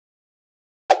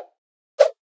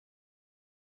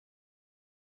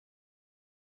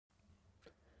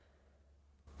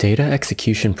Data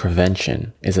execution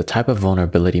prevention is a type of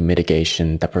vulnerability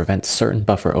mitigation that prevents certain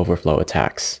buffer overflow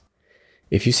attacks.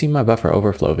 If you've seen my buffer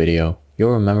overflow video,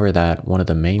 you'll remember that one of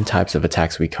the main types of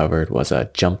attacks we covered was a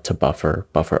jump to buffer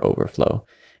overflow,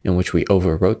 in which we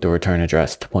overwrote the return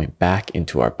address to point back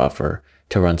into our buffer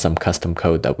to run some custom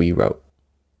code that we wrote.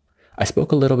 I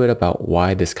spoke a little bit about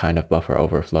why this kind of buffer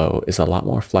overflow is a lot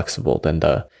more flexible than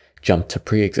the jump to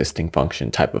pre-existing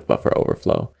function type of buffer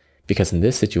overflow, because in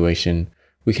this situation,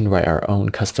 we can write our own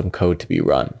custom code to be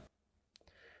run.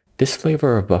 This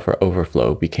flavor of buffer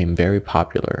overflow became very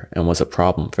popular and was a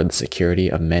problem for the security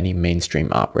of many mainstream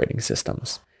operating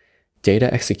systems.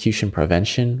 Data execution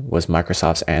prevention was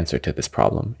Microsoft's answer to this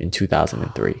problem in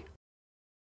 2003.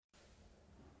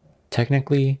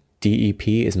 Technically, DEP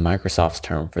is Microsoft's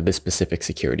term for this specific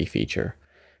security feature.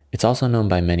 It's also known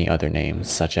by many other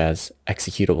names, such as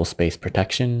executable space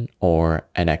protection or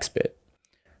NXBIT.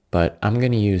 But I'm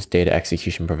going to use data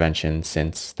execution prevention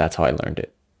since that's how I learned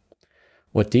it.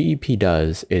 What DEP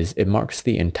does is it marks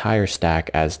the entire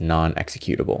stack as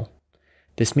non-executable.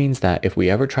 This means that if we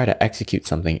ever try to execute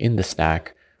something in the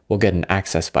stack, we'll get an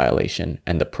access violation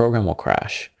and the program will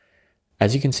crash.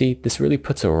 As you can see, this really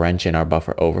puts a wrench in our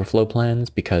buffer overflow plans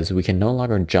because we can no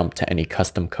longer jump to any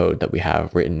custom code that we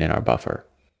have written in our buffer.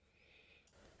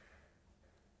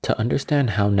 To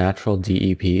understand how natural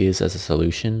DEP is as a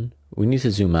solution, we need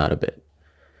to zoom out a bit.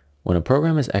 When a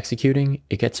program is executing,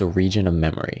 it gets a region of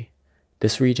memory.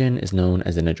 This region is known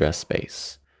as an address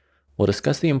space. We'll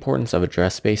discuss the importance of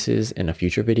address spaces in a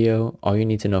future video. All you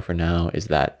need to know for now is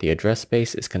that the address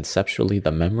space is conceptually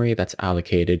the memory that's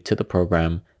allocated to the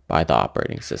program by the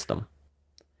operating system.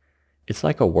 It's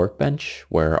like a workbench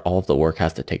where all of the work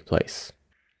has to take place.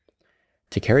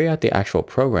 To carry out the actual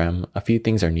program, a few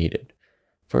things are needed.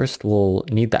 First, we'll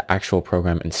need the actual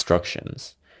program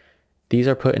instructions. These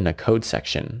are put in a code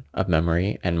section of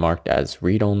memory and marked as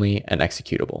read-only and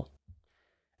executable.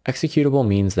 Executable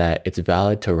means that it's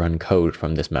valid to run code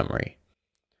from this memory.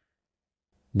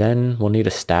 Then we'll need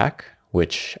a stack,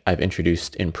 which I've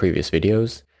introduced in previous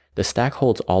videos. The stack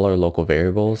holds all our local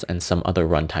variables and some other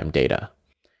runtime data.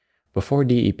 Before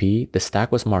DEP, the stack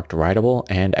was marked writable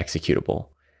and executable.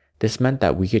 This meant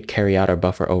that we could carry out our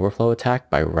buffer overflow attack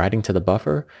by writing to the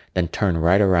buffer, then turn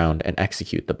right around and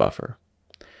execute the buffer.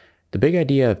 The big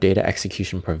idea of data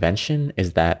execution prevention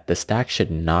is that the stack should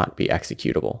not be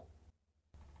executable.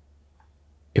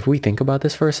 If we think about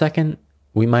this for a second,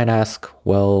 we might ask,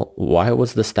 well, why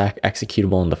was the stack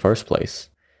executable in the first place?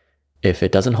 If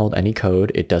it doesn't hold any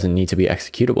code, it doesn't need to be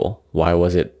executable. Why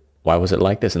was it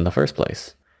like this in the first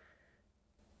place?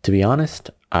 To be honest,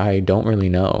 I don't really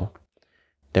know.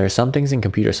 There are some things in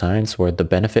computer science where the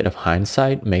benefit of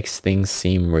hindsight makes things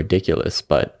seem ridiculous,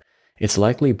 but it's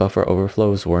likely buffer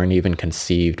overflows weren't even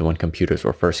conceived when computers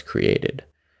were first created.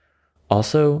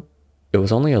 Also, it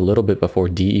was only a little bit before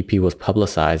DEP was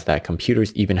publicized that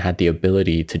computers even had the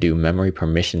ability to do memory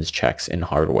permissions checks in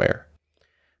hardware.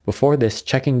 Before this,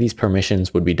 checking these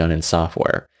permissions would be done in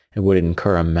software and would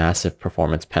incur a massive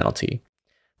performance penalty.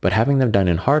 But having them done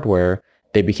in hardware,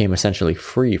 they became essentially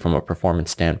free from a performance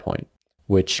standpoint,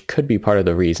 which could be part of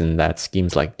the reason that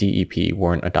schemes like DEP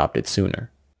weren't adopted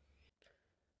sooner.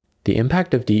 The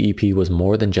impact of DEP was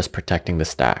more than just protecting the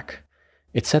stack.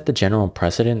 It set the general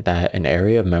precedent that an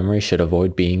area of memory should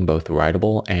avoid being both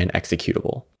writable and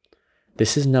executable.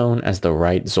 This is known as the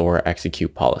write XOR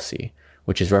execute policy,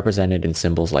 which is represented in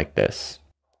symbols like this.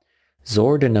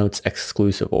 XOR denotes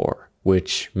exclusive OR,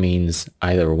 which means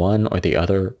either one or the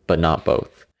other, but not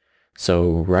both. So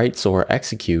write XOR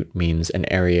execute means an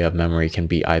area of memory can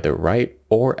be either write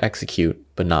or execute,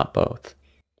 but not both.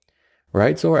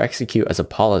 Write XOR execute as a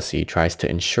policy tries to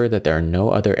ensure that there are no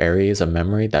other areas of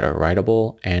memory that are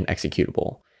writable and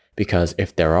executable, because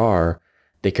if there are,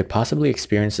 they could possibly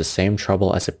experience the same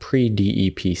trouble as a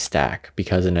pre-DEP stack,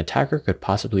 because an attacker could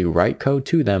possibly write code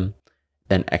to them,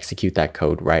 then execute that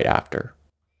code right after.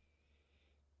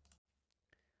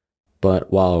 But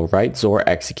while write XOR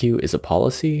execute is a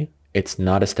policy, it's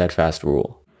not a steadfast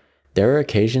rule. There are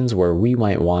occasions where we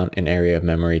might want an area of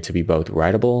memory to be both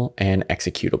writable and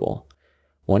executable.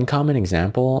 One common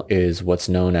example is what's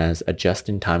known as a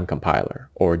just-in-time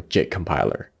compiler, or JIT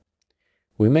compiler.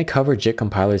 We may cover JIT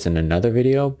compilers in another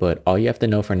video, but all you have to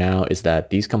know for now is that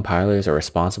these compilers are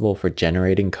responsible for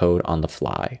generating code on the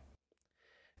fly.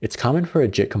 It's common for a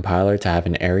JIT compiler to have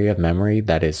an area of memory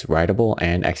that is writable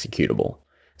and executable,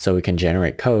 so we can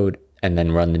generate code and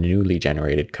then run the newly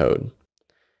generated code.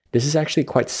 This is actually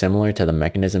quite similar to the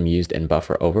mechanism used in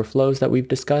buffer overflows that we've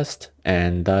discussed,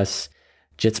 and thus,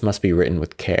 JITs must be written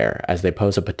with care, as they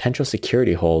pose a potential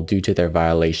security hole due to their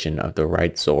violation of the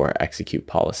write XOR execute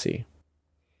policy.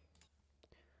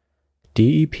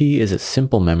 DEP is a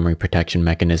simple memory protection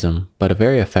mechanism, but a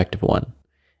very effective one.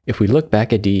 If we look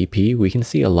back at DEP, we can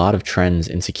see a lot of trends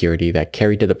in security that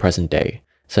carry to the present day,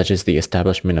 such as the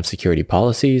establishment of security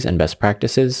policies and best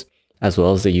practices, as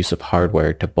well as the use of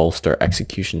hardware to bolster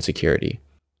execution security.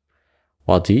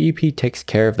 While DEP takes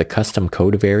care of the custom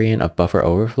code variant of buffer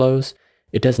overflows,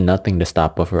 it does nothing to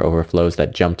stop buffer overflows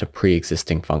that jump to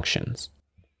pre-existing functions.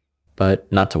 But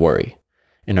not to worry.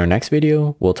 In our next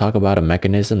video, we'll talk about a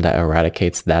mechanism that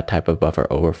eradicates that type of buffer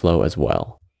overflow as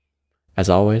well. As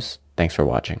always, thanks for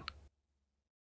watching.